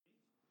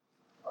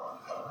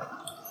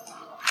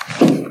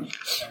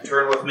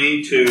turn with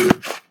me to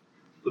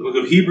the book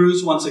of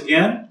Hebrews once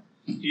again,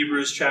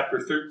 Hebrews chapter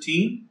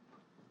 13.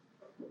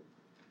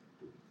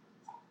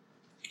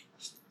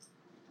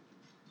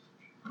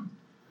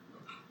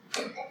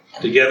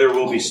 Together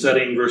we'll be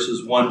studying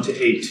verses 1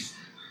 to 8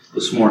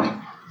 this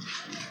morning.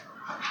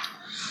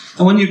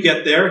 And when you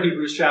get there,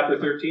 Hebrews chapter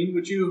 13,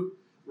 would you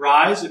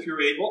rise if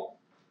you're able?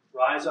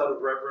 Rise out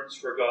of reverence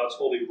for God's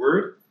holy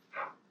word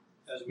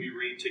as we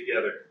read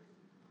together.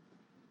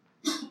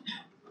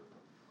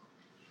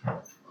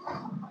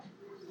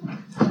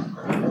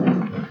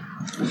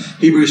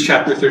 Hebrews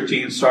chapter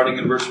 13, starting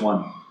in verse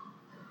 1.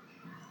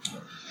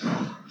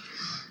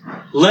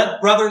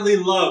 Let brotherly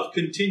love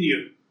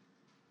continue.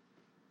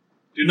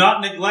 Do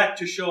not neglect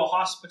to show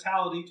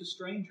hospitality to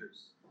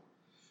strangers,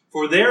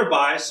 for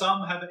thereby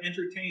some have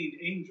entertained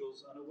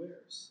angels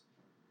unawares.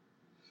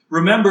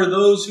 Remember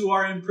those who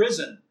are in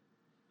prison,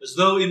 as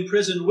though in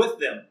prison with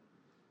them,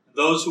 and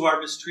those who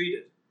are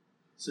mistreated,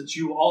 since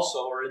you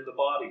also are in the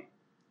body.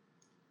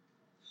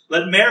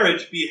 Let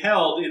marriage be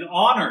held in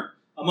honor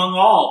among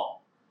all,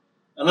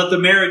 and let the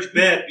marriage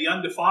bed be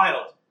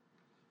undefiled,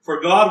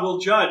 for God will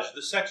judge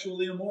the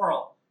sexually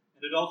immoral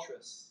and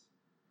adulterous.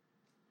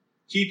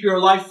 Keep your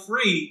life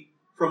free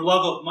from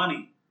love of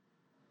money,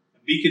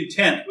 and be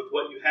content with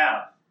what you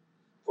have,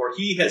 for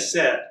he has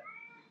said,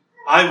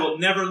 I will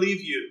never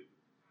leave you,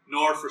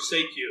 nor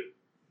forsake you.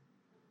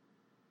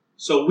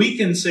 So we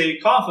can say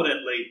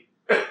confidently,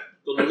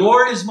 the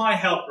Lord is my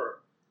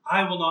helper,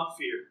 I will not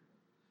fear.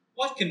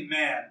 What can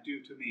man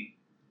do to me?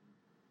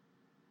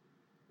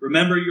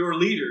 Remember your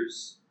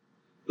leaders,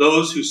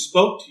 those who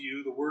spoke to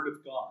you the word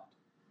of God.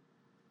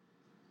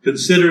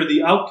 Consider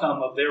the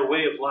outcome of their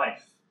way of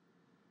life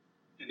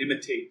and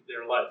imitate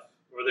their life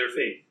or their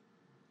faith.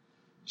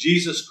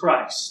 Jesus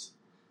Christ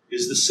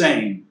is the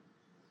same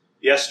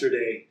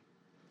yesterday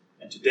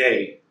and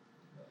today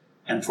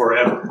and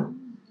forever.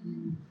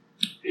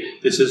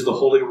 This is the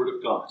holy word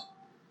of God.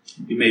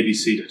 You may be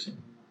seated.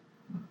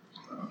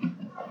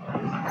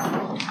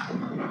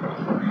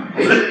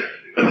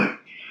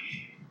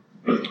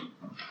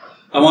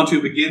 I want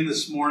to begin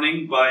this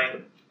morning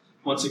by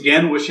once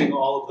again wishing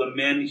all of the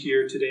men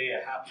here today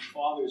a happy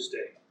Father's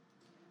Day.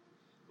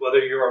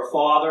 Whether you're a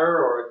father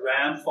or a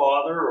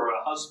grandfather or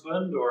a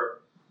husband or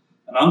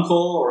an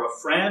uncle or a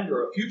friend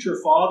or a future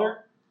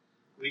father,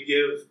 we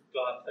give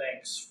God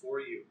thanks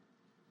for you.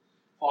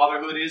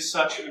 Fatherhood is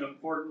such an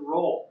important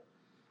role,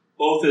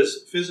 both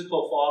as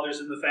physical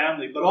fathers in the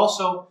family, but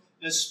also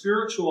as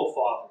spiritual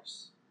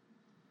fathers.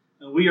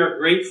 And we are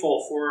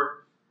grateful for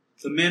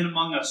the men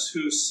among us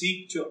who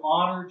seek to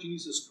honor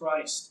Jesus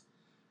Christ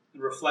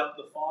and reflect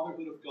the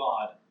fatherhood of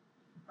God,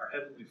 our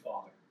Heavenly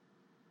Father.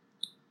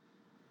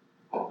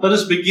 Let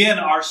us begin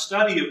our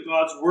study of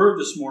God's Word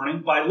this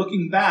morning by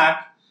looking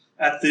back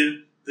at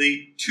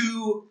the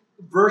two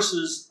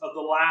verses of the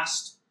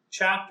last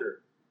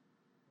chapter,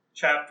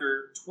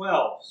 chapter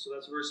 12. So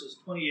that's verses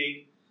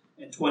 28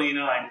 and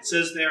 29. It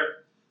says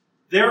there,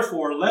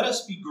 therefore, let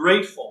us be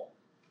grateful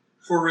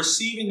for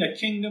receiving a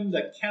kingdom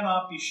that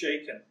cannot be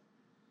shaken.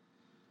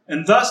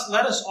 And thus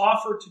let us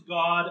offer to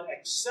God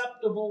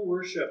acceptable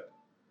worship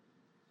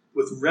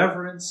with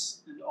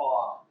reverence and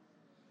awe,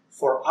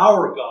 for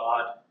our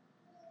God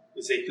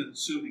is a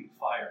consuming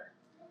fire.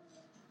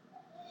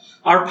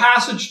 Our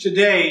passage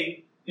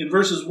today in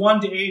verses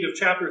 1 to 8 of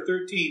chapter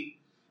 13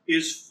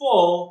 is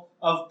full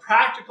of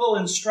practical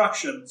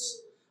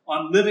instructions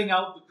on living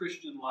out the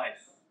Christian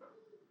life.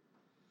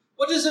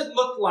 What does it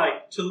look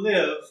like to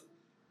live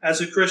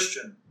as a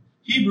Christian?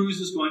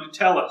 Hebrews is going to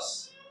tell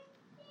us.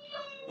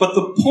 But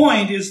the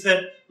point is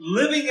that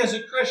living as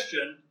a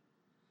Christian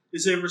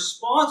is a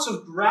response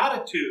of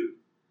gratitude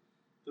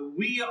that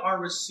we are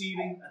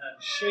receiving an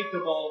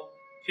unshakable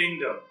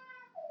kingdom.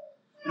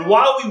 And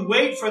while we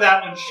wait for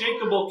that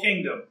unshakable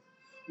kingdom,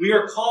 we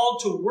are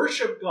called to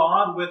worship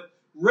God with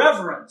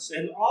reverence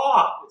and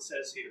awe, it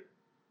says here.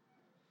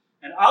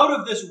 And out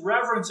of this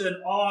reverence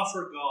and awe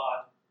for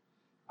God,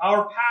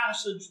 our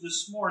passage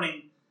this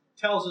morning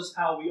tells us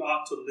how we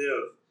ought to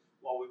live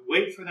while we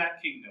wait for that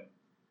kingdom.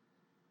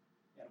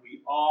 And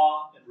we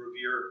awe and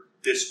revere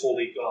this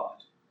holy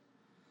God.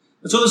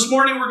 And so this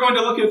morning we're going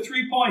to look at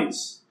 3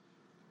 points.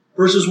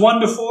 Verses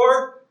 1 to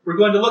 4, we're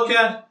going to look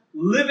at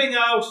living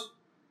out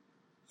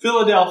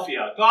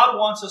Philadelphia. God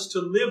wants us to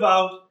live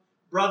out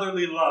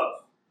brotherly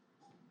love.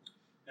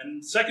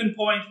 And second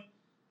point,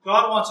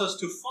 God wants us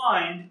to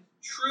find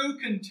true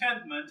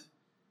contentment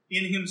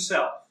in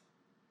himself.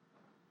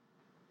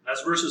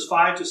 That's verses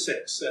 5 to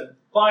 6. And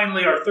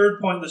finally, our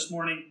third point this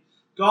morning,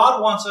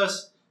 God wants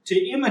us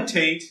to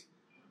imitate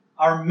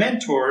our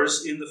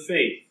mentors in the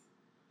faith.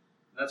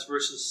 And that's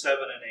verses 7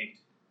 and 8.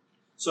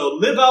 So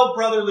live out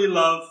brotherly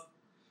love,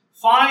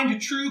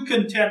 find true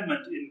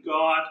contentment in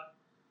God,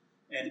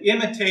 and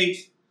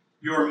imitate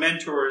your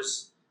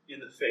mentors in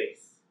the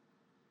faith.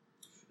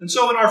 And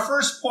so in our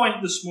first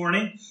point this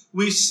morning,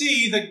 we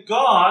see that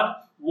God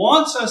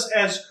wants us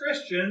as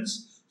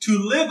Christians to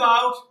live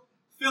out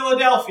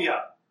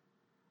Philadelphia.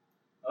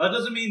 Now, that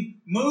doesn't mean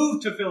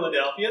move to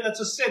Philadelphia. That's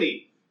a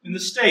city in the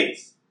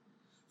States.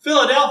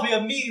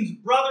 Philadelphia means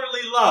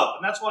brotherly love,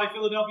 and that's why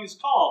Philadelphia is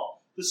called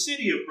the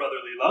city of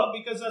brotherly love,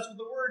 because that's what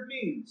the word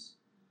means.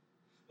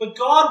 But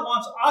God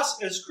wants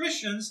us as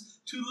Christians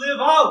to live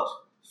out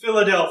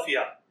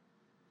Philadelphia.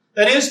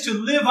 That is, to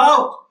live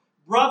out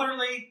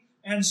brotherly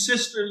and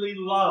sisterly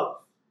love.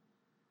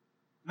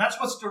 And that's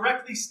what's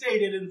directly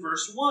stated in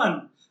verse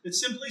 1. It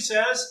simply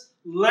says,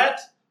 let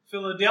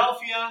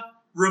Philadelphia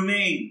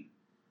remain.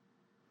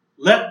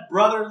 Let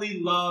brotherly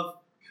love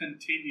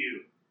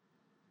continue.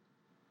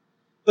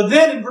 But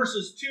then in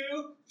verses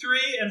 2, 3,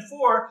 and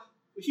 4,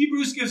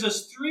 Hebrews gives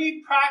us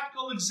 3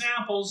 practical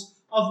examples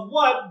of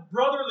what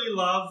brotherly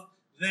love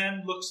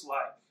then looks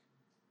like.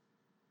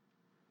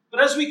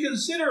 But as we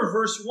consider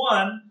verse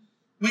 1,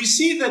 we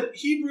see that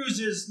Hebrews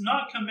is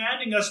not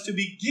commanding us to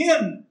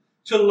begin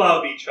to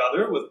love each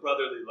other with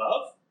brotherly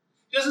love.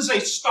 He doesn't say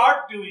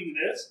start doing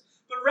this,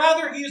 but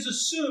rather he is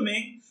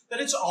assuming that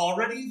it's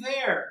already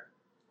there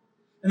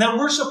and that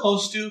we're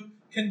supposed to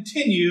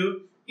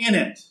continue in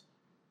it.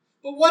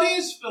 But what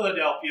is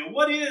Philadelphia?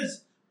 What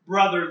is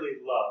brotherly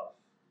love?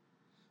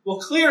 Well,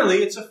 clearly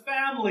it's a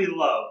family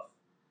love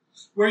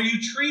where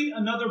you treat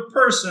another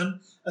person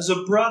as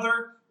a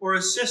brother or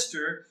a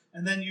sister,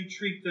 and then you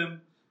treat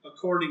them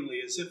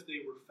accordingly as if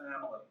they were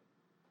family.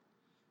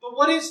 But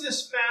what is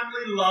this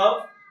family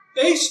love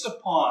based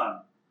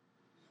upon?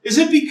 Is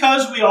it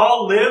because we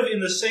all live in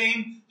the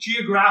same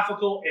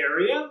geographical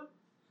area?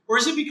 Or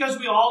is it because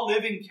we all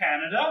live in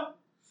Canada?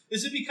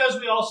 Is it because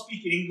we all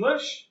speak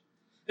English?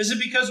 Is it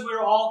because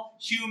we're all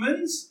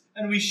humans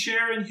and we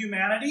share in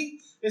humanity?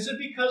 Is it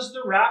because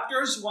the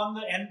Raptors won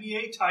the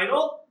NBA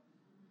title?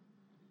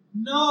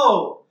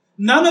 No.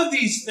 None of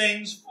these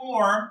things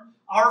form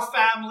our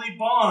family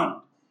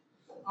bond.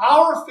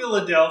 Our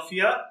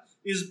Philadelphia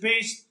is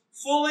based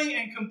fully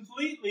and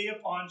completely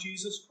upon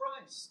Jesus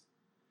Christ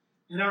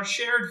and our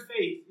shared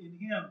faith in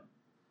Him.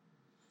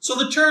 So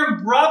the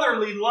term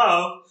brotherly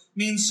love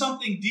means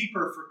something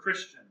deeper for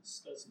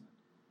Christians, doesn't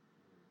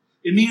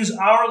it? It means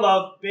our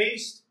love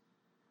based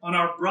on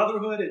our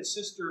brotherhood and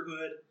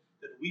sisterhood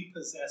that we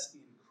possess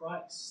in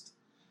Christ,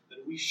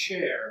 that we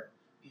share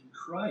in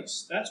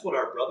Christ. That's what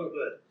our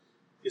brotherhood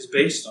is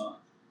based on.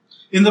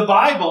 In the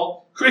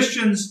Bible,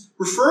 Christians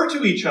refer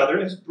to each other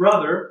as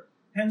brother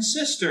and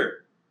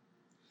sister.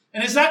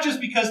 And is that just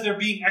because they're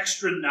being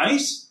extra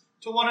nice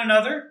to one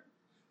another?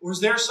 Or is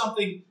there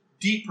something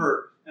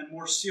deeper and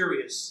more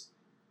serious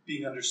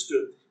being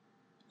understood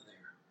there?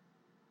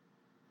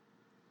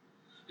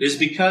 It is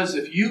because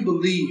if you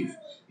believe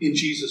in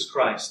Jesus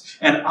Christ,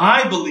 and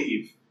I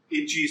believe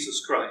in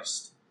Jesus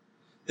Christ,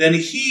 then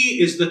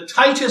He is the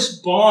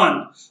tightest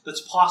bond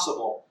that's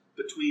possible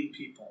between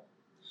people.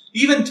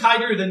 Even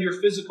tighter than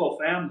your physical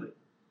family.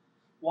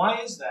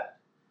 Why is that?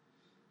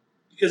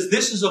 Because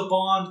this is a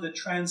bond that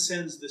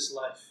transcends this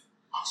life.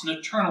 It's an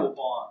eternal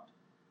bond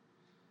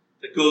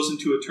that goes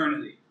into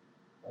eternity.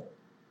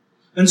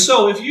 And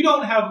so, if you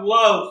don't have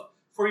love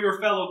for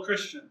your fellow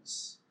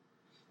Christians,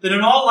 then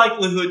in all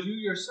likelihood you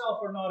yourself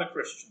are not a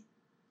Christian.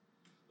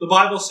 The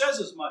Bible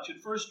says as much. In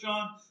 1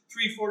 John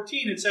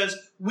 3:14 it says,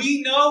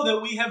 we know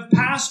that we have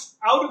passed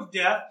out of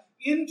death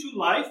into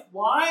life.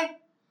 Why?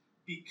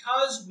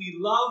 Because we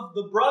love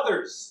the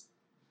brothers.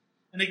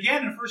 And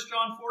again in 1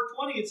 John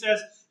 4:20 it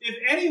says, if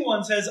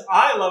anyone says,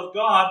 I love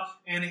God,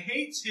 and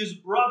hates his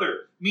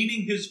brother,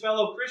 meaning his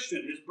fellow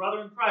Christian, his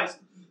brother in Christ,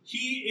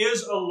 he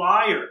is a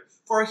liar.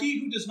 For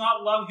he who does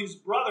not love his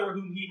brother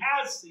whom he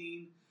has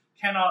seen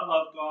cannot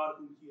love God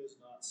whom he has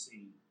not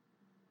seen.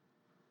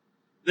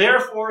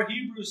 Therefore,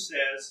 Hebrews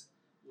says,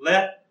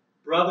 let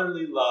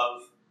brotherly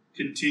love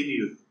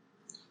continue.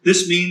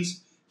 This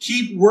means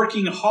keep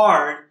working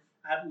hard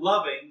at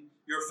loving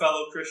your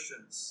fellow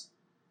Christians.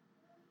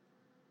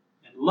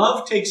 And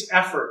love takes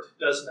effort,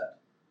 doesn't it?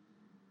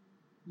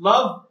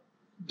 Love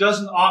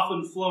doesn't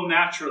often flow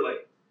naturally.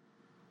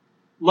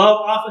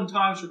 Love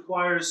oftentimes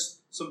requires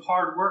some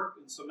hard work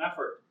and some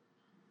effort.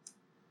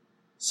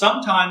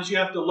 Sometimes you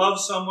have to love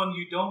someone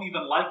you don't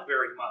even like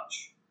very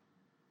much.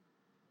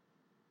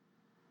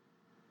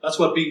 That's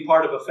what being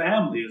part of a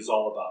family is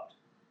all about.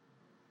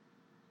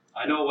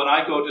 I know when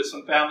I go to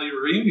some family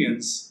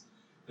reunions,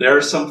 there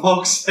are some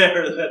folks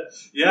there that,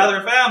 yeah,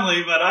 they're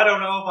family, but I don't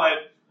know if I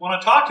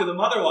want to talk to them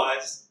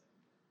otherwise.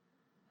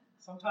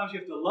 Sometimes you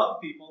have to love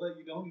people that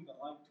you don't even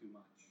like too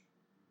much.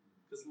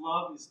 Because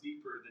love is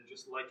deeper than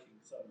just liking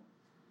someone.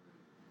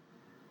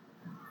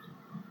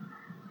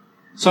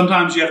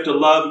 Sometimes you have to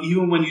love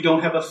even when you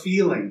don't have a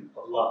feeling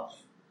of love.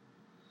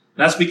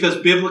 That's because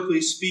biblically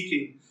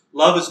speaking,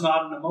 love is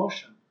not an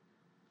emotion.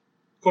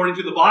 According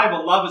to the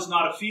Bible, love is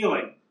not a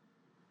feeling,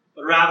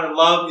 but rather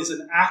love is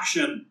an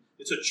action.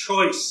 It's a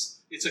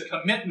choice. It's a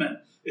commitment.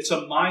 It's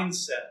a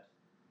mindset.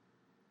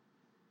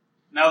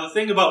 Now, the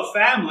thing about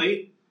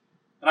family,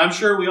 and I'm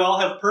sure we all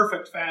have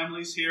perfect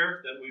families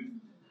here that we've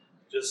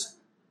just,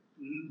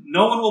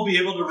 no one will be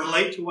able to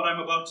relate to what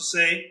I'm about to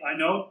say, I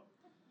know.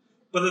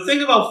 But the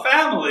thing about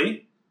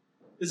family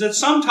is that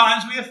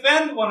sometimes we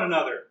offend one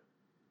another.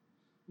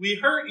 We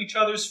hurt each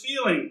other's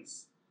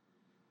feelings.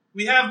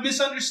 We have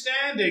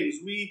misunderstandings.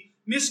 We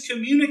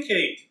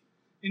miscommunicate.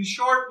 In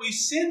short, we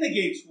sin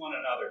against one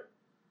another.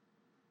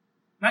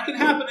 And that can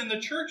happen in the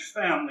church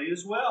family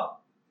as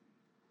well.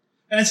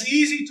 And it's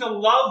easy to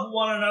love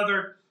one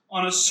another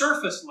on a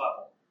surface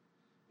level,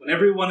 when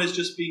everyone is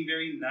just being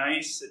very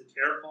nice and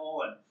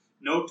careful, and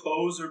no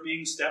toes are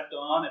being stepped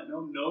on, and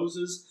no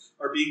noses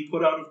are being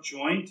put out of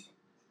joint.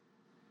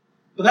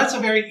 But that's a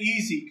very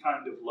easy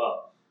kind of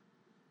love.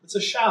 It's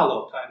a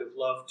shallow kind of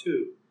love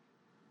too.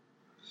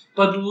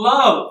 But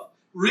love,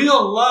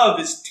 real love,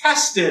 is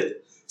tested.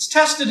 It's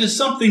tested as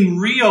something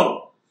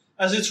real,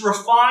 as it's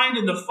refined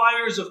in the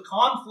fires of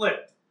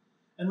conflict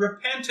and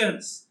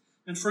repentance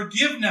and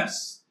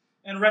forgiveness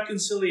and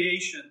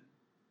reconciliation.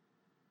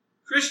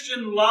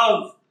 Christian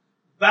love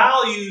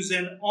values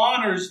and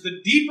honors the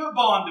deeper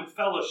bond of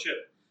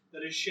fellowship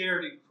that is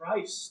shared in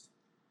Christ.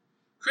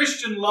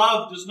 Christian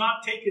love does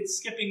not take its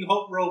skipping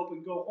rope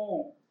and go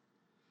home.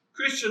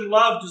 Christian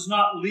love does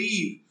not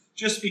leave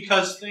just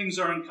because things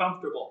are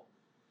uncomfortable.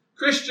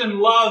 Christian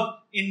love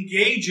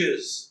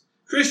engages.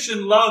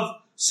 Christian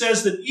love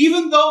says that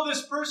even though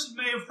this person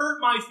may have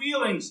hurt my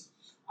feelings,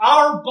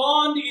 our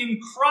bond in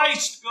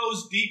Christ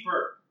goes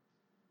deeper.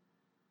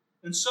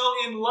 And so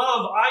in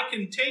love, I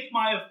can take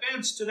my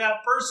offense to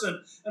that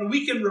person, and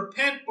we can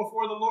repent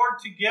before the Lord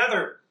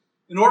together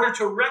in order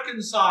to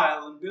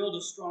reconcile and build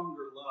a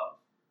stronger love.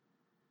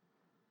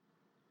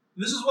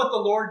 This is what the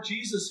Lord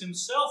Jesus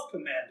himself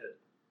commanded.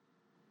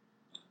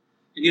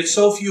 And yet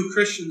so few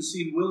Christians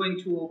seem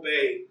willing to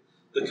obey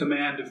the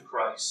command of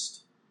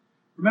Christ.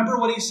 Remember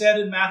what he said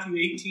in Matthew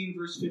 18,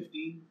 verse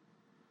 15?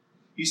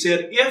 He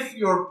said, "If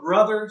your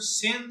brother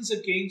sins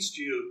against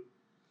you,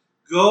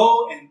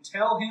 go and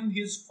tell him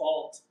his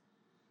fault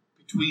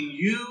between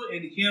you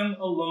and him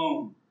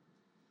alone.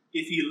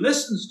 If he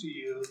listens to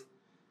you,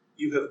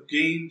 you have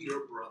gained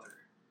your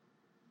brother."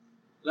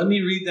 Let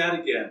me read that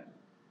again.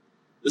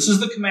 This is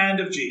the command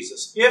of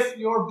Jesus. If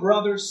your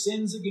brother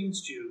sins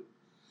against you,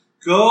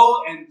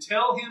 go and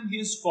tell him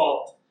his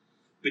fault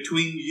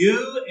between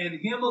you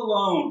and him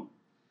alone.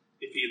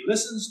 If he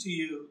listens to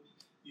you,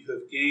 you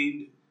have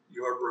gained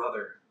your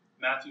brother.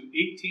 Matthew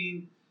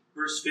 18,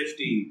 verse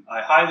 15.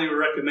 I highly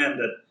recommend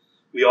that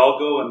we all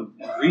go and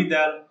read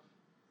that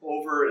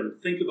over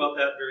and think about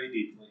that very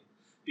deeply,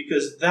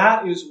 because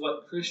that is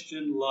what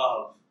Christian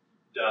love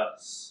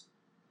does.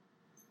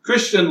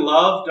 Christian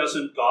love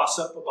doesn't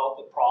gossip about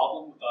the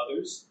problem with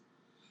others.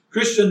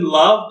 Christian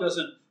love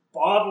doesn't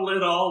bottle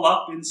it all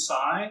up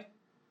inside.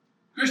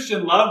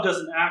 Christian love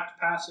doesn't act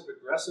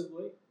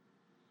passive-aggressively.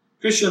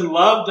 Christian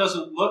love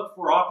doesn't look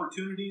for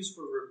opportunities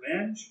for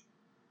revenge.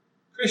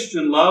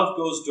 Christian love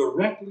goes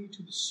directly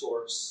to the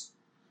source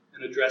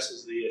and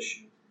addresses the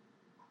issue.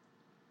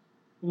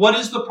 What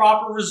is the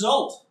proper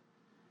result?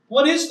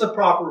 What is the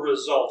proper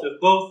result if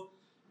both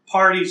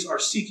parties are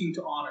seeking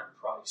to honor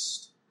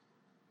Christ?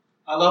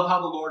 I love how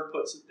the Lord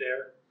puts it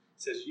there. It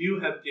says, "You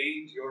have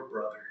gained your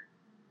brother."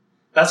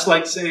 That's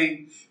like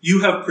saying,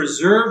 you have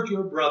preserved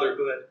your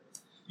brotherhood.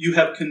 You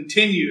have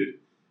continued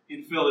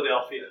in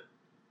Philadelphia.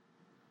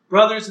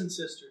 Brothers and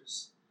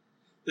sisters,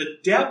 the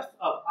depth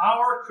of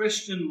our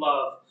Christian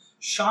love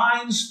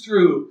shines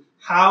through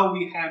how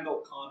we handle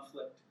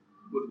conflict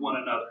with one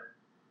another.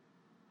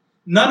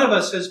 None of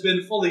us has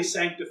been fully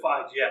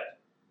sanctified yet.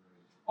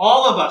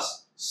 All of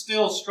us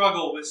still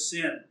struggle with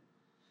sin.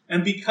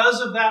 And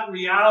because of that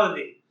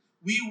reality,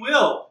 we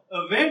will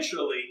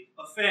eventually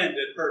offend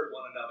and hurt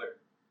one another.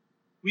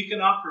 We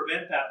cannot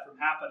prevent that from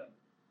happening.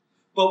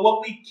 But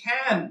what we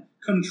can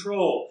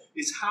control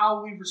is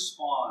how we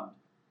respond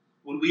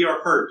when we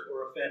are hurt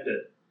or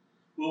offended.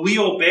 Will we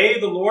obey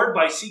the Lord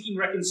by seeking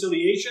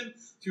reconciliation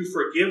through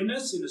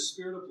forgiveness in a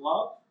spirit of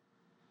love?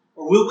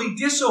 Or will we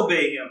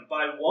disobey him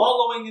by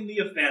wallowing in the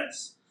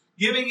offense,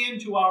 giving in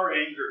to our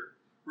anger,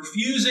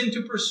 refusing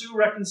to pursue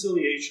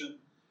reconciliation,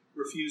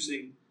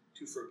 refusing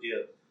to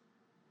forgive?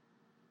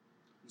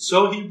 And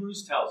so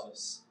Hebrews tells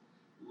us,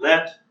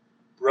 let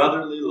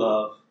brotherly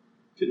love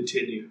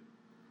continue.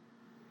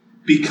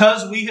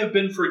 Because we have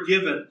been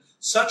forgiven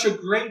such a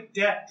great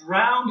debt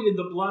drowned in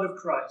the blood of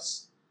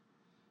Christ,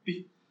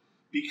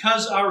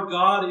 because our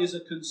God is a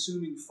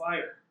consuming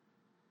fire,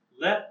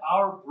 let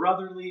our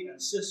brotherly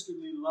and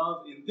sisterly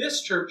love in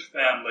this church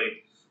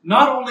family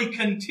not only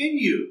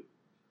continue,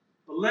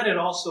 but let it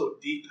also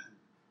deepen.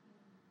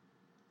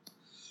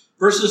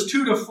 Verses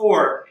 2 to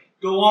 4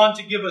 go on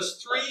to give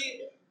us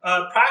three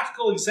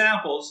practical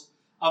examples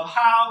of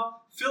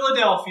how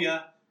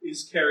Philadelphia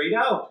is carried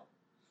out.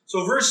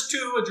 So verse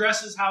 2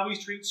 addresses how we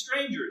treat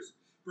strangers.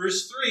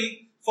 Verse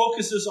 3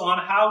 focuses on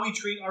how we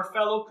treat our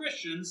fellow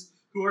Christians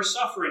who are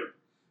suffering.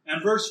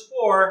 And verse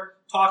 4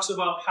 talks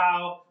about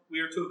how we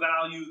are to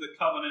value the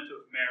covenant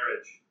of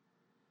marriage.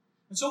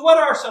 And so what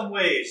are some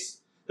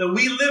ways that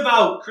we live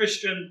out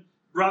Christian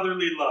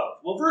brotherly love?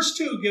 Well, verse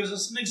 2 gives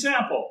us an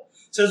example.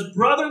 It says,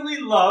 brotherly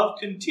love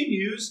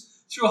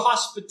continues through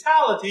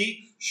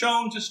hospitality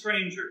shown to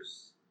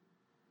strangers.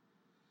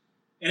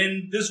 And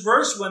in this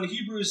verse, when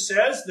Hebrews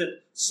says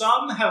that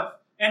some have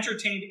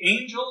entertained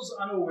angels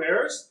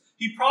unawares,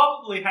 he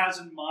probably has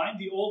in mind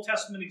the Old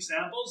Testament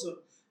examples of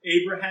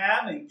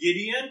Abraham and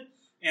Gideon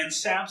and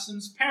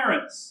Samson's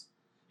parents.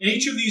 In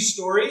each of these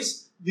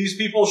stories, these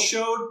people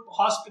showed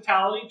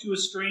hospitality to a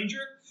stranger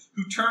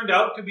who turned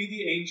out to be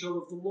the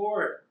angel of the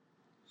Lord.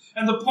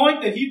 And the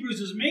point that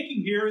Hebrews is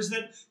making here is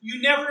that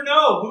you never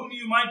know whom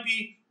you might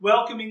be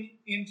welcoming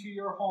into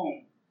your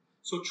home.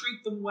 So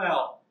treat them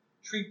well.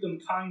 Treat them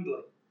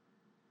kindly.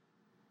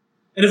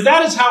 And if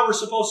that is how we're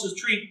supposed to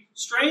treat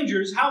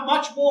strangers, how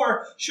much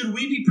more should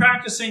we be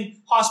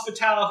practicing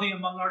hospitality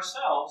among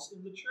ourselves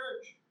in the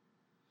church?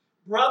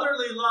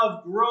 Brotherly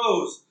love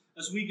grows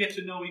as we get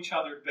to know each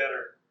other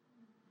better.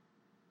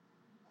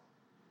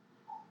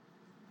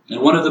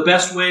 And one of the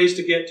best ways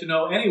to get to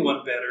know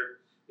anyone better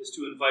is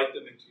to invite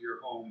them into your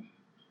home.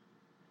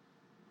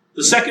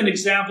 The second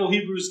example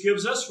Hebrews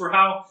gives us for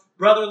how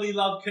brotherly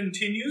love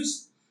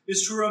continues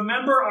is to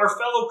remember our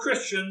fellow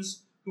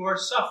Christians who are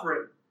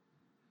suffering.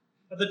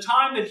 At the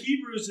time that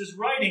Hebrews is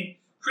writing,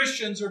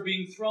 Christians are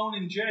being thrown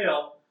in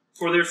jail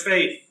for their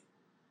faith.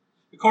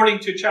 According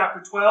to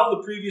chapter 12,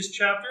 the previous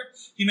chapter,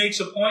 he makes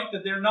a point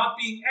that they're not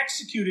being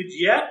executed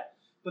yet,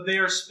 but they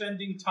are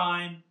spending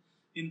time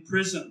in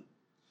prison.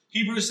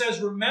 Hebrews says,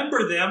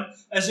 remember them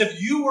as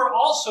if you were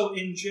also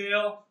in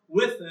jail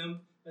with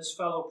them as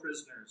fellow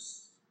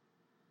prisoners.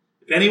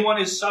 If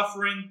anyone is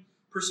suffering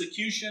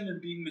persecution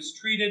and being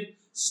mistreated,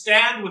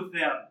 stand with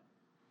them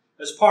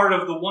as part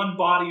of the one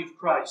body of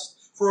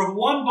Christ. For if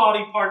one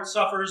body part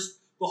suffers,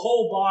 the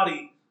whole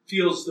body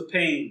feels the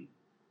pain.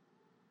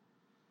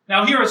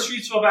 Now here at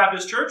Streetsville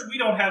Baptist Church, we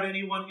don't have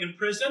anyone in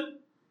prison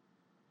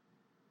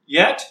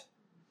yet.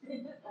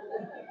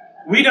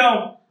 We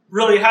don't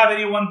really have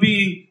anyone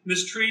being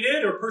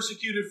mistreated or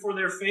persecuted for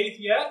their faith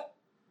yet.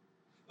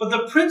 But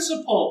the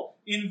principle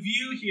in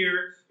view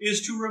here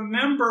is to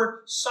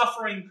remember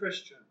suffering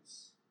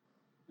Christians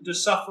and to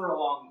suffer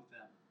along with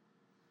them.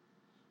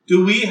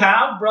 Do we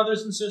have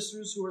brothers and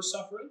sisters who are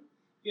suffering?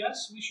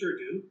 Yes, we sure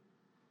do.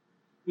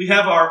 We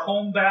have our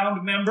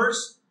homebound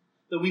members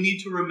that we need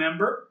to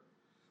remember.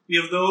 We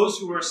have those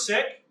who are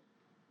sick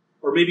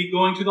or maybe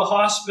going to the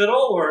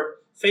hospital or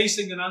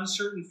facing an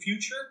uncertain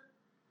future.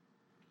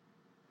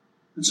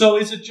 And so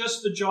is it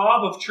just the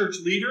job of church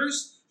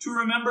leaders to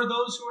remember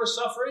those who are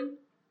suffering?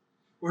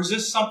 Or is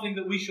this something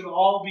that we should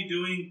all be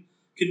doing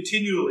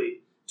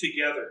continually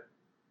together?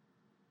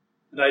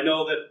 And I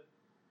know that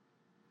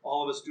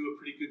all of us do a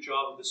pretty good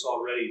job of this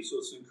already. So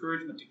it's an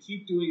encouragement to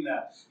keep doing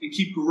that and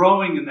keep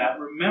growing in that.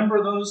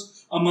 Remember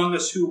those among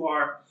us who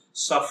are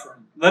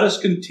suffering. Let us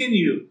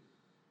continue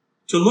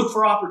to look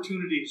for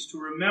opportunities to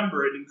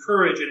remember and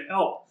encourage and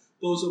help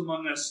those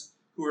among us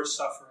who are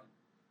suffering.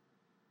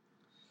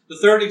 The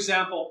third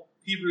example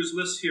Hebrews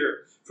lists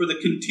here for the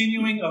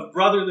continuing of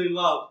brotherly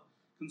love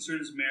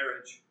concerns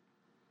marriage.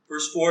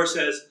 Verse 4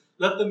 says,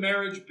 Let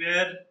marriage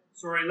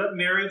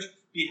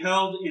be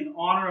held in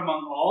honor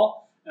among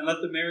all, and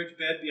let the marriage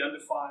bed be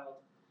undefiled.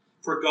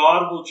 For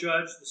God will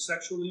judge the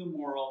sexually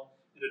immoral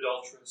and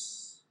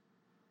adulterous.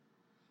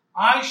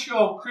 I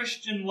show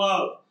Christian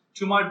love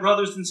to my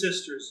brothers and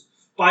sisters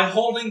by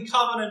holding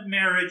covenant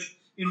marriage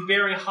in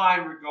very high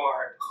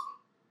regard.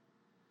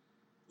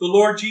 The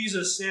Lord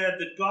Jesus said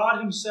that God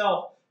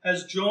himself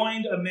has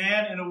joined a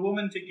man and a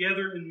woman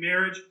together in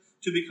marriage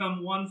to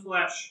become one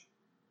flesh.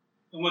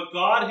 And what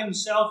God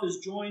himself has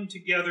joined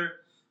together,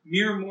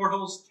 mere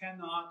mortals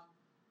cannot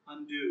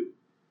undo.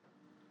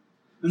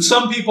 And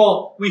some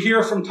people we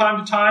hear from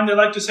time to time, they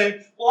like to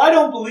say, well, I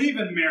don't believe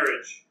in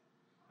marriage.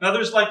 And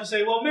others like to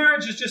say, well,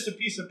 marriage is just a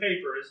piece of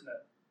paper, isn't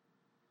it?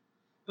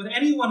 But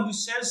anyone who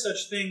says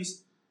such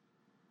things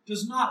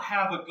does not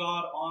have a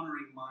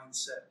God-honoring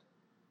mindset.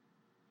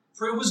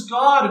 For it was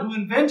God who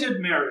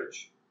invented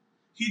marriage.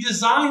 He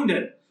designed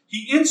it.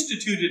 He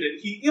instituted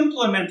it. He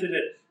implemented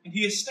it. And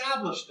he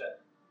established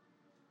it.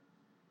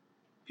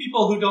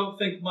 People who don't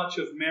think much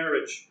of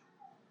marriage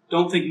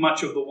don't think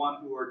much of the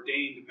one who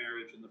ordained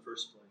marriage in the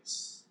first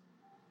place.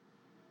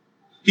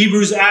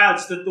 Hebrews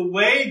adds that the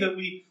way that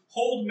we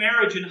hold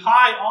marriage in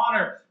high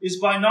honor is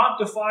by not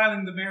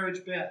defiling the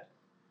marriage bed.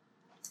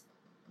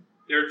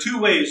 There are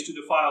two ways to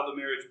defile the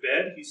marriage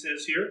bed, he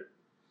says here.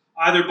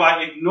 Either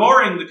by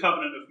ignoring the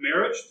covenant of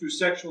marriage through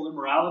sexual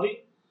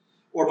immorality,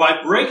 or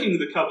by breaking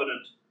the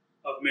covenant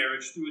of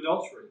marriage through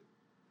adultery.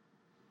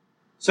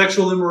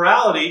 Sexual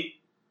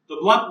immorality, the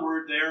blunt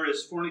word there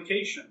is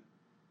fornication.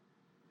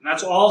 And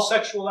that's all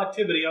sexual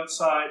activity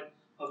outside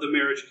of the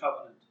marriage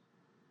covenant.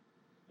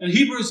 And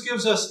Hebrews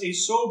gives us a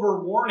sober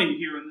warning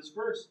here in this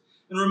verse.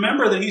 And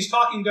remember that he's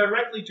talking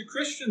directly to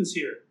Christians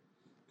here.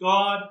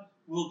 God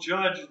will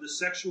judge the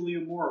sexually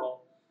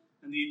immoral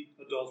and the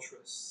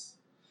adulterous.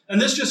 And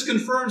this just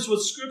confirms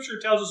what Scripture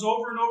tells us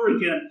over and over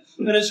again,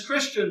 that as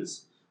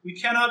Christians, we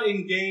cannot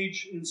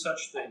engage in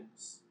such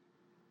things.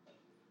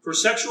 For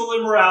sexual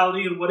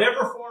immorality, in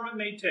whatever form it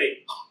may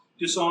take,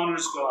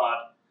 dishonors God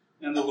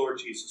and the Lord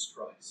Jesus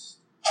Christ.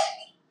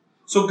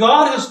 So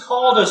God has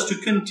called us to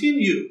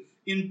continue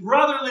in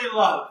brotherly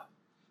love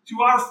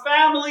to our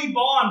family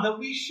bond that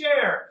we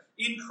share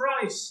in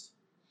Christ.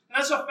 And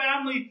that's a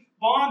family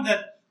bond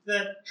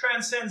that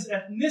transcends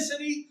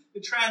ethnicity,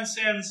 it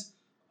transcends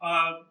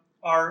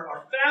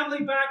our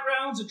family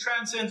backgrounds. It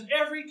transcends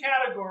every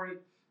category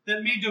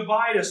that may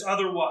divide us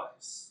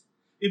otherwise.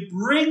 It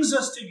brings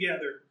us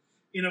together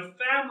in a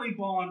family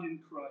bond in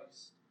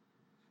Christ.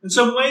 In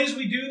some ways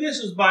we do this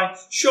is by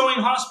showing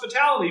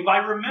hospitality, by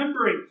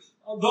remembering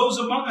those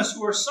among us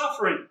who are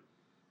suffering,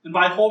 and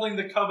by holding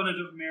the covenant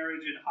of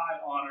marriage in high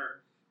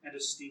honor and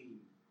esteem.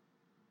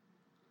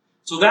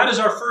 So that is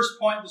our first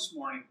point this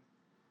morning,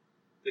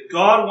 that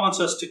God wants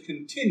us to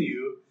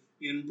continue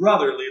in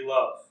brotherly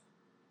love.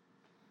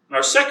 And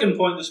our second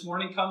point this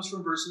morning comes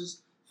from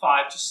verses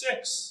 5 to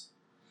 6.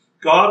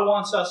 God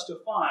wants us to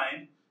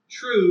find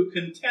true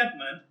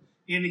contentment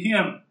in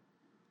Him.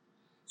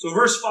 So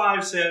verse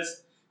 5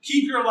 says,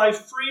 "Keep your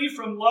life free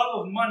from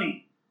love of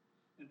money,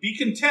 and be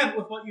content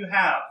with what you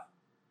have.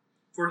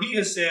 For He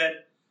has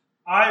said,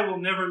 I will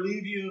never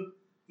leave you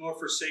nor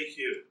forsake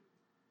you."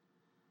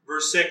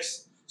 Verse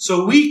 6,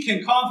 "So we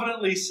can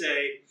confidently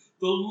say,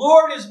 the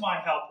Lord is my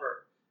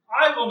helper.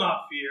 I will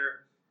not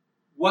fear.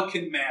 What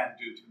can man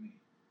do to me?"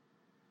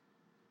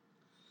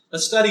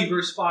 Let's study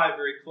verse 5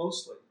 very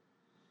closely.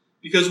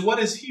 Because what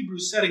is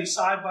Hebrews setting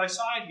side by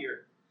side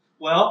here?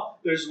 Well,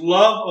 there's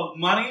love of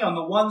money on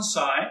the one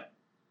side.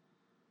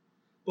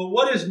 But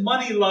what is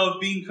money love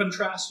being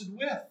contrasted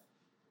with?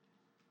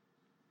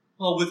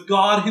 Well, with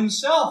God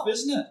Himself,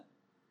 isn't it?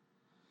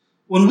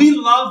 When we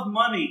love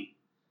money,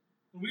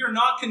 when we are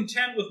not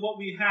content with what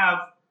we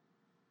have,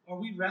 are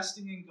we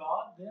resting in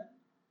God then?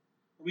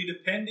 Are we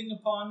depending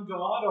upon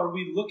God? Are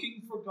we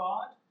looking for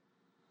God?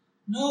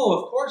 No,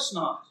 of course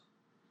not.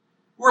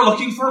 We're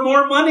looking for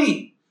more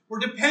money. We're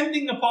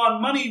depending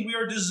upon money. We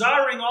are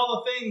desiring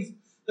all the things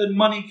that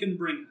money can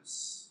bring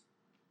us.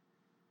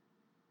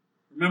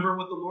 Remember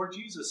what the Lord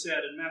Jesus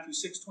said in Matthew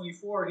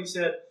 6:24. He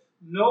said,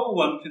 "No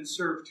one can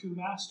serve two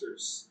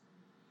masters.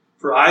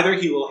 For either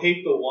he will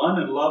hate the one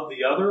and love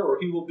the other, or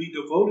he will be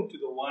devoted to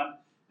the one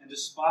and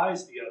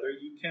despise the other.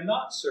 You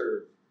cannot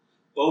serve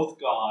both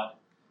God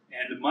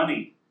and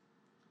money."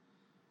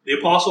 The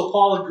Apostle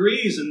Paul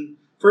agrees in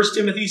 1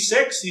 Timothy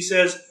 6. He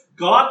says,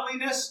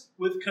 "Godliness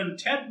with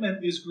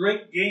contentment is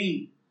great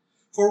gain.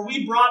 For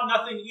we brought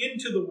nothing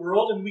into the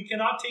world, and we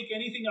cannot take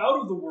anything out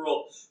of the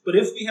world. But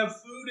if we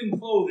have food and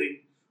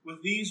clothing,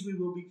 with these we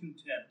will be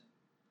content.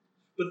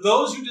 But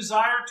those who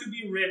desire to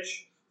be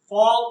rich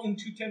fall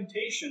into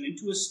temptation,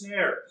 into a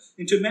snare,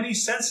 into many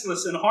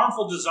senseless and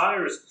harmful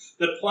desires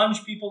that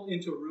plunge people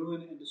into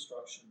ruin and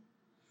destruction.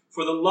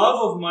 For the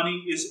love of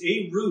money is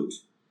a root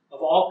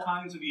of all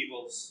kinds of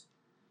evils.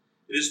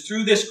 It is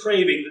through this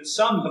craving that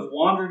some have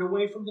wandered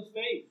away from the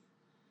faith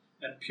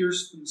and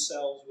pierced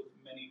themselves with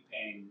many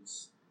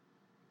pangs."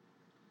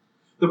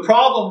 The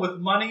problem with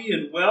money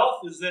and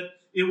wealth is that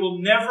it will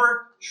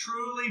never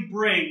truly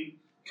bring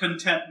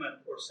contentment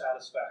or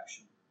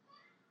satisfaction.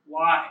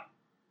 Why?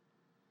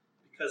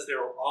 Because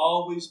there will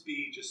always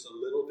be just a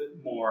little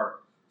bit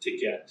more to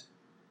get.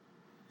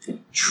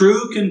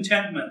 True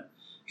contentment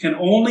can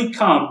only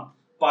come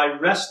by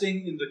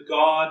resting in the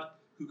God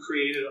who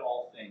created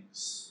all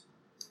things.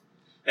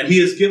 And He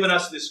has given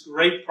us this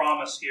great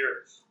promise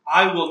here.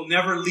 "I will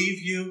never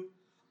leave you.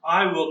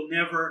 I will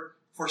never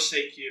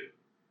forsake you."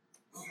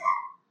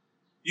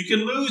 You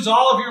can lose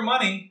all of your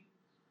money.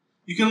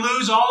 You can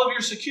lose all of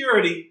your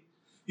security.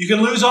 You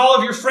can lose all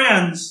of your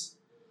friends.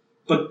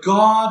 But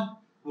God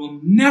will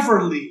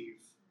never leave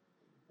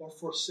or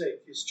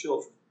forsake His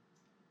children.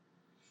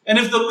 And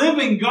if the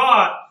living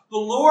God, the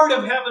Lord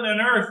of heaven and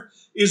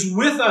earth, is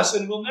with us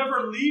and will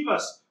never leave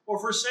us or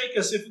forsake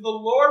us, if the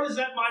Lord is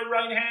at my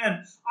right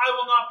hand, I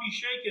will not be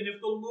shaken. If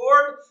the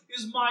Lord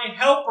is my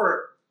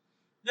helper,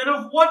 then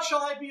of what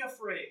shall I be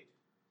afraid?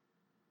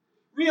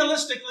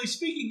 Realistically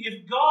speaking,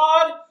 if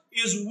God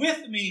is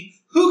with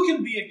me, who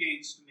can be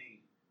against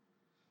me?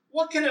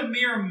 What can a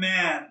mere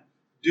man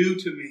do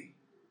to me?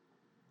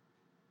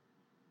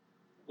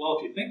 Well,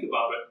 if you think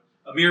about it,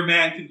 a mere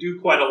man can do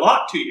quite a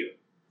lot to you.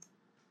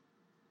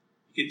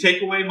 He can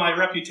take away my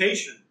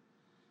reputation.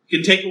 He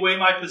can take away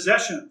my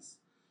possessions.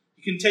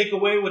 He can take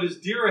away what is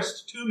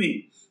dearest to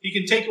me. He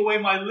can take away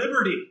my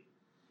liberty.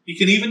 He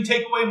can even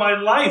take away my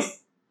life.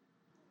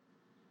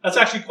 That's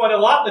actually quite a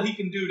lot that he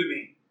can do to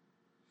me.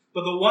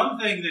 But the one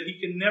thing that he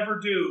can never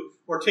do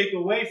or take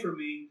away from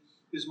me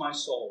is my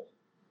soul.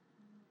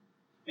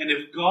 And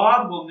if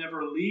God will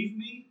never leave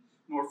me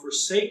nor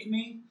forsake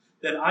me,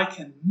 then I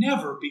can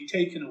never be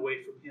taken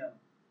away from Him.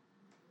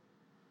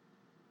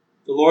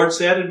 The Lord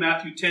said in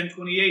Matthew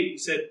 10:28, He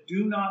said,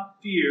 "Do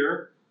not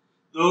fear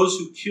those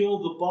who kill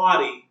the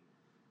body,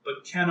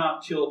 but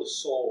cannot kill the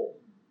soul.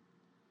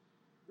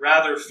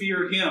 Rather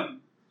fear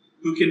Him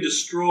who can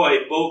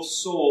destroy both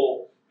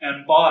soul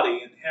and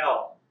body in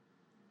hell."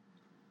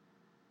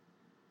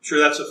 I'm sure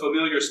that's a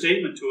familiar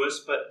statement to us,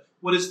 but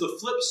what is the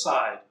flip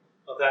side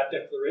of that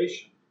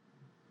declaration?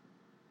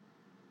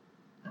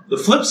 The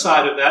flip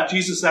side of that,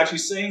 Jesus is actually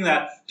saying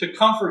that to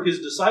comfort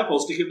His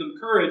disciples, to give them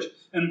courage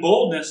and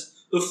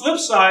boldness. The flip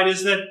side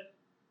is that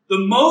the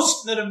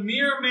most that a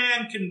mere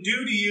man can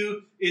do to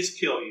you is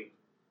kill you.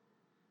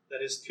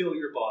 That is, kill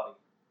your body.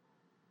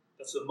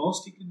 That's the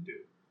most he can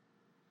do.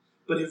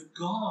 But if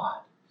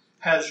God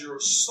has your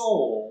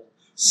soul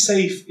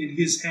safe in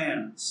his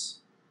hands,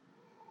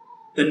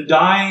 then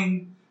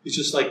dying is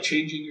just like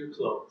changing your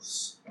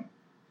clothes,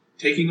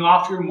 taking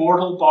off your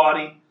mortal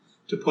body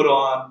to put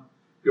on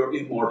your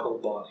immortal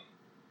body.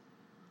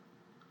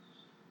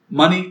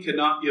 Money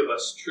cannot give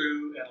us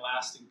true and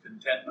lasting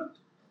contentment.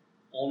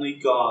 Only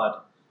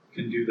God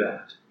can do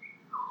that.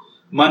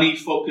 Money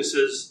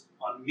focuses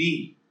on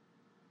me,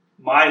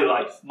 my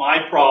life,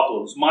 my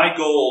problems, my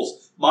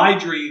goals, my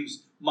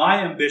dreams,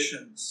 my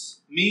ambitions.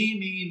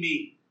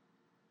 Me.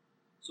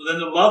 So then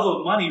the love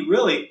of money,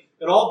 really,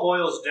 it all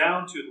boils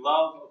down to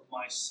love of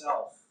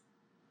myself.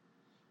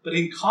 But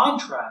in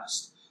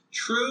contrast,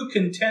 true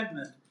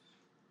contentment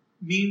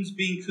means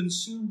being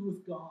consumed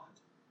with God,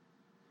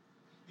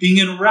 being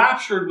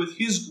enraptured with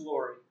his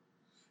glory,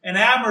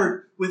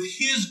 enamored with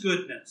his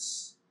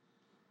goodness,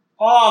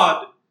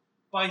 awed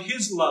by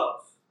his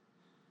love,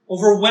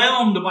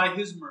 overwhelmed by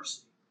his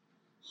mercy,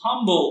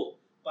 humbled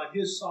by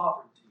his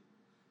sovereignty,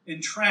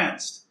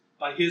 entranced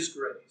by his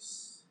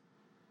grace.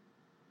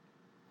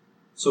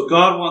 So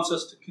God wants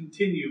us to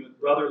continue in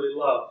brotherly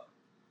love.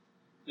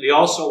 And he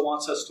also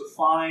wants us to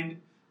find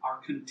our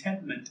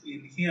contentment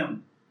in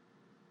him.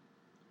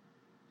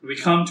 We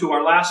come to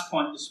our last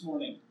point this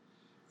morning.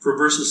 For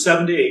verses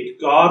 7 to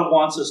 8, God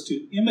wants us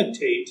to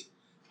imitate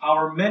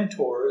our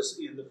mentors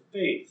in the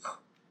faith.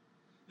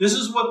 This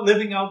is what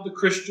living out the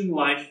Christian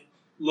life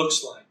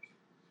looks like,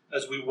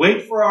 as we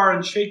wait for our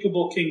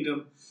unshakable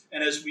kingdom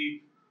and as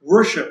we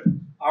worship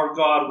our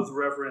God with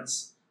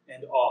reverence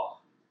and awe.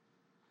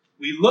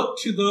 We look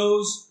to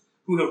those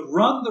who have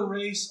run the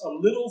race a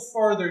little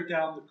farther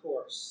down the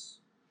course,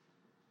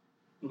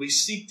 and we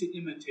seek to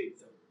imitate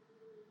them.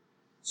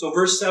 So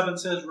verse 7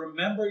 says,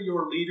 remember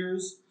your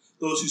leaders,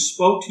 those who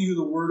spoke to you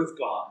the word of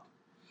God.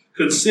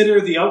 Consider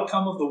the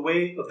outcome of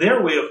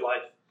their way of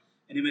life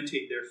and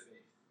imitate their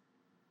faith.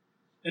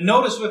 And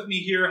notice with me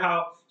here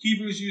how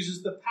Hebrews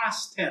uses the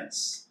past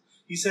tense.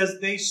 He says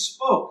they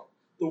spoke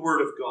the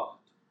word of God.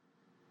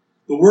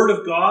 The word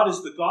of God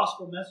is the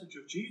gospel message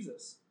of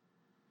Jesus.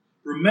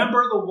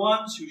 Remember the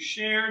ones who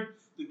shared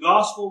the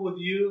gospel with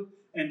you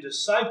and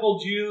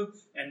discipled you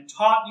and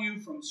taught you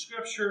from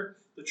Scripture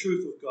the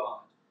truth of God.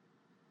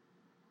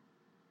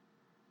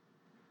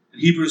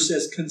 And Hebrews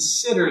says,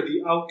 consider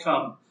the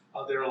outcome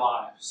of their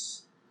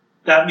lives.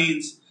 That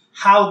means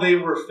how they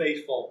were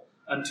faithful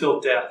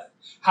until death,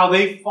 how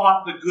they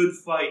fought the good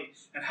fight,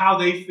 and how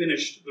they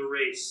finished the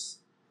race.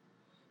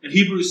 And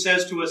Hebrews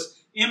says to us,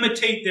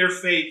 imitate their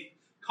faith,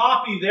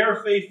 copy their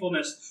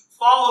faithfulness,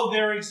 follow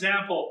their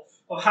example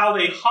of how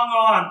they hung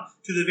on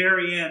to the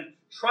very end.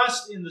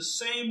 Trust in the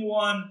same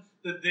one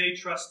that they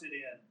trusted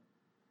in.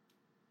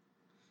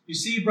 You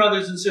see,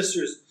 brothers and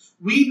sisters,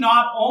 we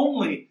not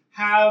only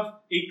have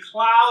a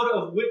cloud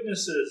of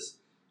witnesses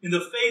in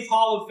the Faith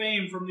Hall of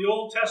Fame from the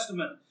Old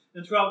Testament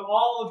and throughout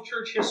all of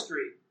church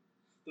history,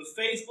 the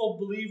faithful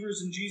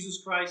believers in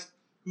Jesus Christ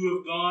who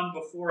have gone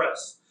before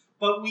us,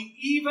 but we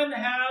even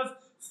have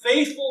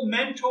faithful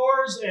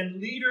mentors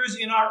and leaders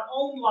in our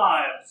own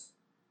lives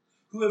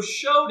who have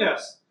showed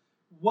us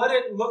what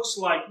it looks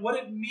like, what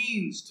it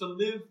means to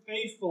live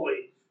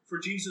faithfully for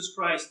Jesus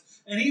Christ,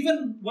 and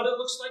even what it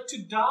looks like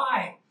to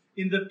die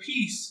in the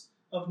peace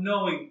of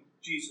knowing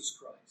Jesus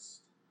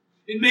Christ.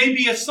 It may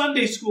be a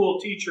Sunday school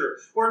teacher,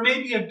 or it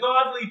may be a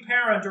godly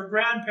parent or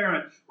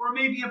grandparent, or it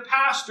may be a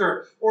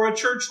pastor or a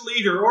church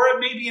leader, or it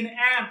may be an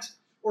aunt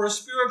or a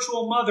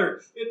spiritual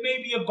mother. It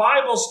may be a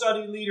Bible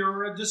study leader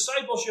or a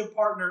discipleship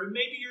partner. It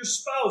may be your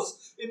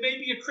spouse. It may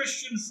be a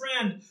Christian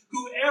friend.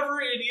 Whoever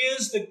it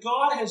is that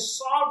God has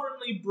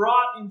sovereignly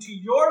brought into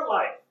your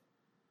life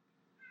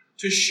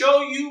to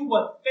show you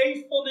what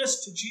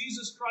faithfulness to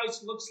Jesus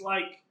Christ looks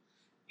like,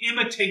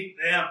 imitate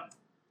them.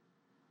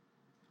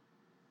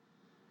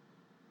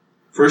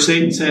 Verse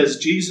 8 says,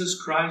 Jesus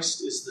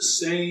Christ is the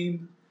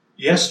same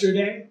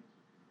yesterday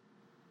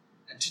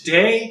and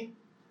today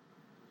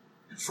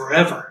and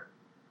forever.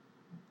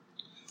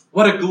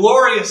 What a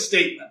glorious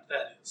statement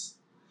that is.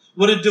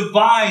 What a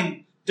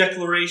divine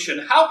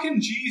declaration. How can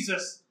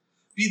Jesus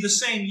be the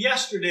same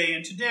yesterday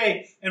and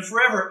today and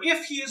forever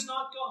if he is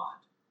not God?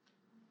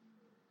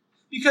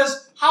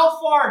 Because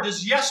how far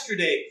does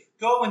yesterday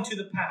go into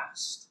the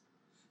past?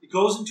 It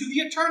goes into the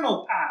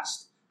eternal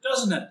past,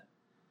 doesn't it?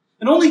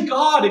 And only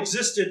God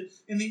existed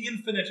in the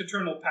infinite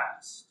eternal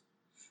past.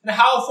 And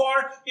how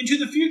far into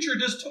the future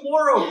does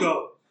tomorrow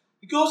go?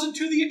 It goes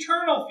into the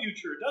eternal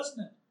future, doesn't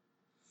it?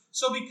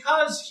 So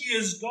because he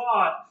is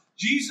God,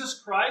 Jesus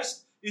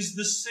Christ is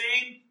the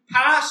same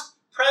past,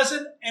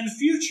 present, and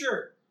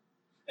future.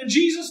 And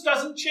Jesus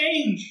doesn't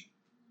change.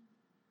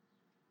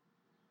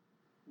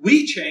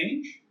 We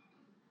change.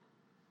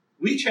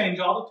 We change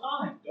all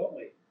the time, don't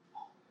we?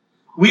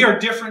 We are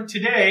different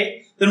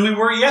today than we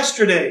were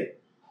yesterday.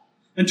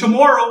 And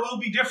tomorrow will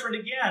be different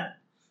again.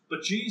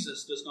 But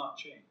Jesus does not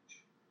change.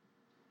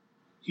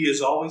 He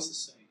is always the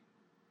same.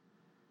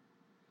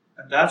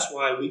 And that's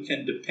why we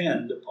can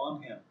depend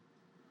upon him.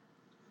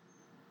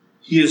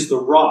 He is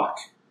the rock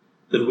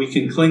that we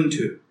can cling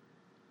to.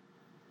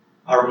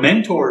 Our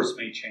mentors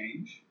may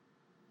change.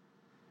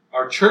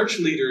 Our church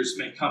leaders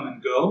may come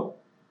and go.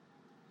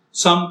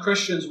 Some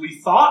Christians we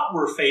thought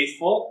were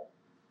faithful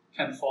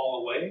can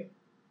fall away.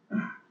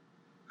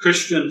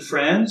 Christian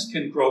friends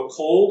can grow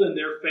cold in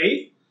their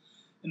faith,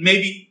 and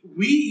maybe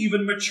we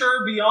even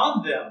mature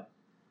beyond them.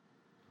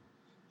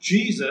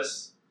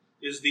 Jesus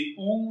is the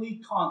only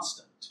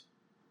constant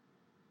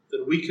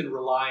that we can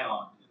rely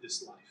on in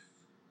this life.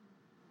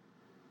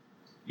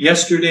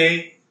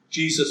 Yesterday,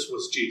 Jesus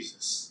was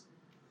Jesus.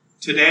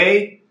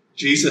 Today,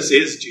 Jesus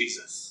is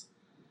Jesus.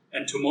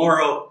 And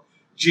tomorrow,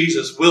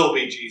 Jesus will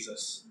be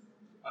Jesus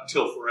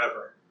until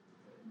forever.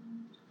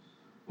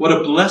 What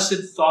a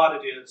blessed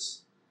thought it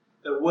is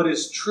that what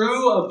is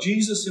true of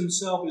Jesus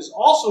himself is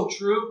also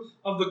true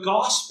of the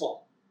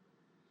gospel.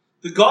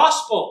 The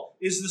gospel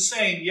is the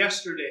same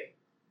yesterday,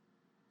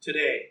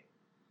 today,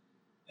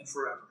 and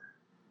forever.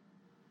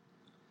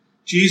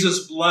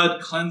 Jesus'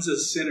 blood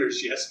cleanses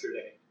sinners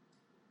yesterday.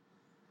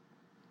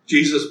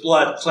 Jesus'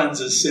 blood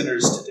cleanses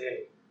sinners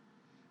today.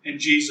 And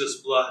Jesus'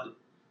 blood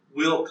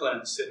will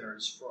cleanse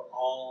sinners for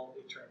all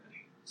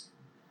eternity.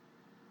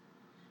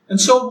 And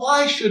so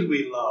why should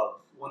we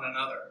love one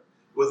another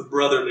with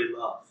brotherly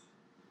love?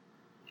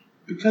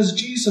 Because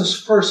Jesus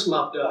first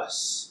loved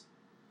us.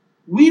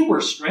 We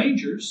were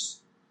strangers.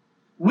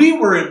 We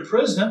were in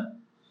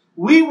prison.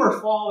 We were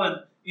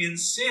fallen in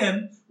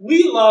sin.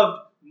 We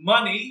loved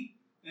money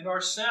and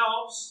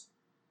ourselves.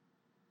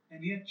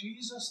 And yet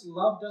Jesus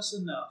loved us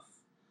enough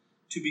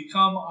to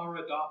become our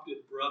adopted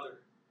brother,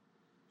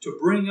 to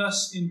bring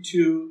us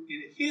into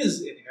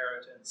his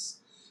inheritance,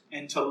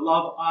 and to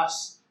love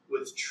us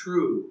with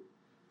true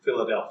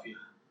Philadelphia.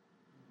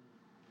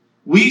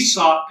 We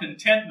sought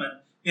contentment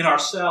in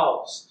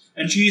ourselves,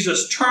 and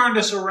Jesus turned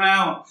us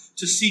around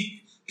to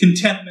seek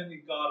contentment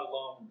in God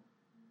alone.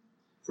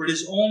 For it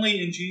is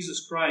only in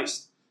Jesus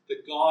Christ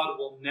that God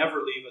will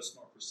never leave us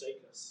nor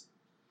forsake us.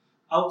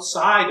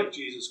 Outside of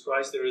Jesus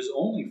Christ, there is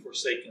only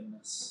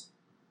forsakenness.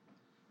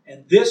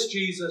 And this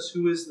Jesus,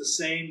 who is the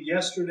same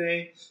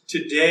yesterday,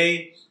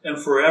 today, and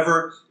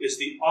forever, is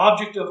the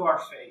object of our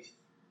faith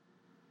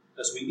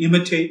as we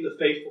imitate the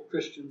faithful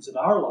Christians in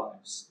our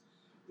lives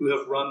who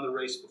have run the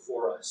race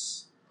before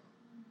us,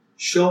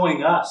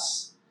 showing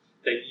us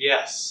that,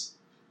 yes,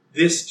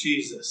 this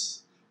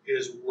Jesus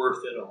is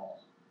worth it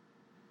all.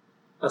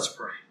 Let's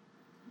pray.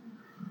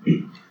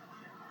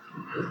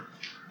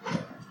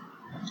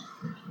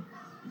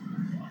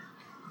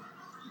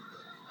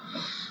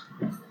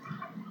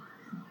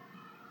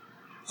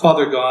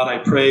 Father God, I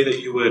pray that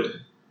you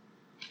would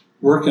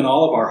work in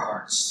all of our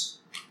hearts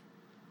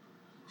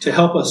to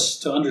help us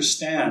to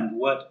understand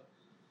what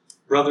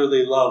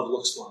brotherly love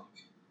looks like.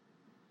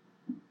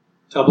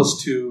 To help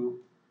us to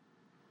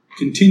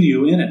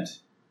continue in it,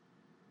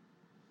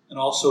 and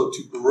also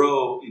to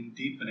grow in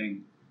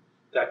deepening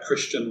that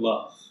Christian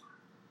love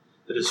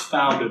that is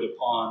founded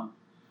upon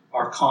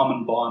our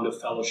common bond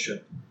of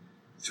fellowship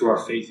through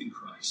our faith in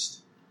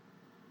Christ.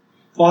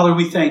 Father,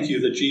 we thank you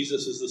that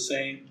Jesus is the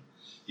same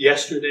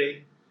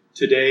yesterday,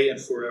 today, and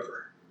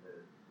forever.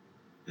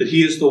 That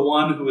he is the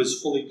one who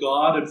is fully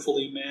God and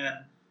fully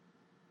man.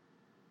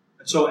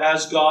 And so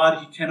as God,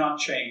 he cannot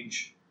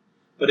change.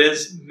 But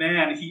as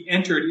man, he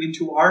entered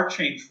into our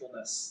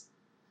changefulness.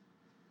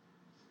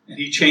 And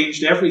he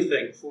changed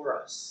everything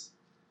for us.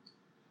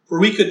 For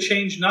we could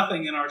change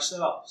nothing in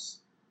ourselves.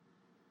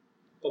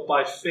 But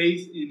by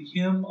faith in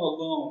him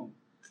alone,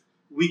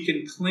 we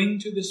can cling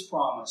to this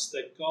promise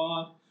that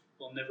God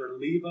will never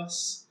leave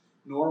us,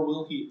 nor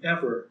will he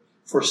ever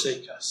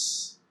forsake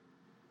us.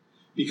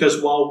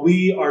 Because while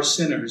we are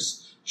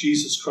sinners,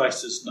 Jesus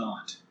Christ is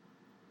not.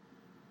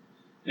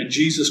 And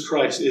Jesus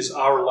Christ is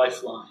our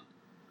lifeline.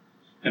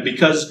 And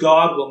because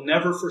God will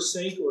never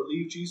forsake or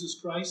leave Jesus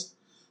Christ,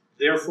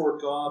 therefore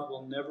God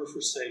will never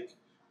forsake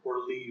or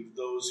leave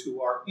those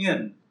who are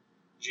in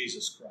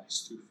Jesus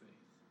Christ through faith.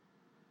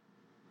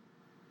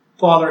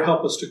 Father,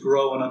 help us to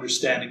grow in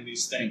understanding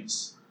these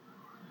things.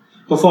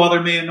 But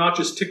Father, may it not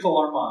just tickle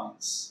our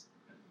minds,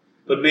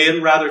 but may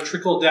it rather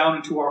trickle down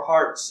into our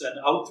hearts and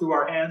out through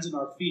our hands and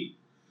our feet,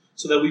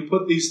 so that we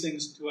put these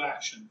things into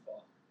action,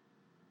 Father.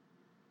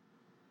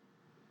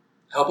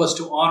 Help us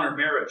to honor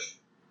marriage.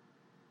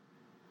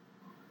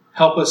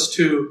 Help us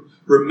to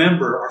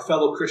remember our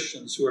fellow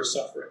Christians who are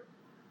suffering.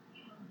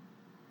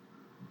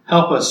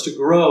 Help us to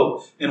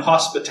grow in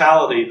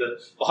hospitality, the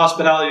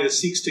hospitality that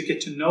seeks to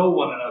get to know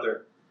one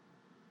another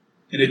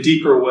in a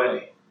deeper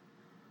way,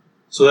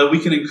 so that we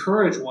can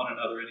encourage one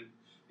another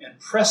and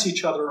press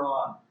each other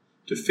on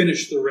to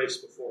finish the race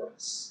before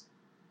us.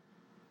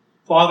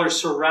 Father,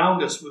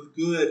 surround us with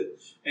good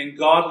and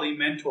godly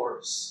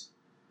mentors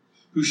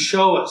who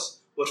show us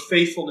what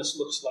faithfulness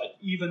looks like,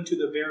 even to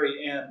the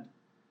very end,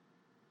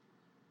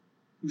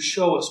 who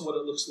show us what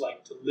it looks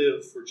like to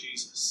live for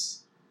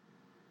Jesus.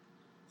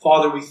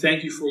 Father, we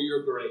thank you for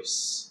your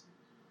grace.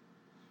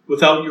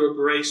 Without your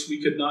grace,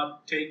 we could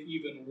not take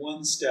even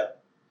one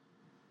step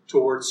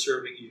towards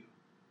serving you.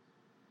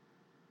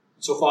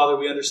 So, Father,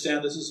 we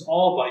understand this is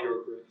all by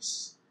your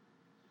grace.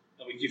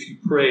 And we give you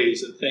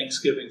praise and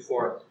thanksgiving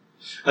for it.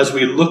 As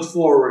we look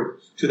forward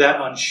to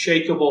that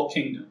unshakable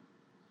kingdom,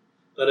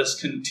 let us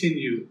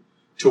continue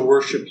to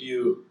worship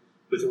you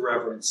with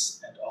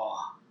reverence and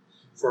awe.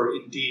 For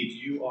indeed,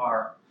 you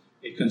are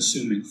a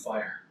consuming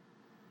fire.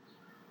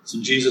 It's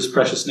in Jesus'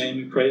 precious name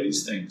we pray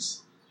these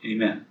things.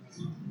 Amen.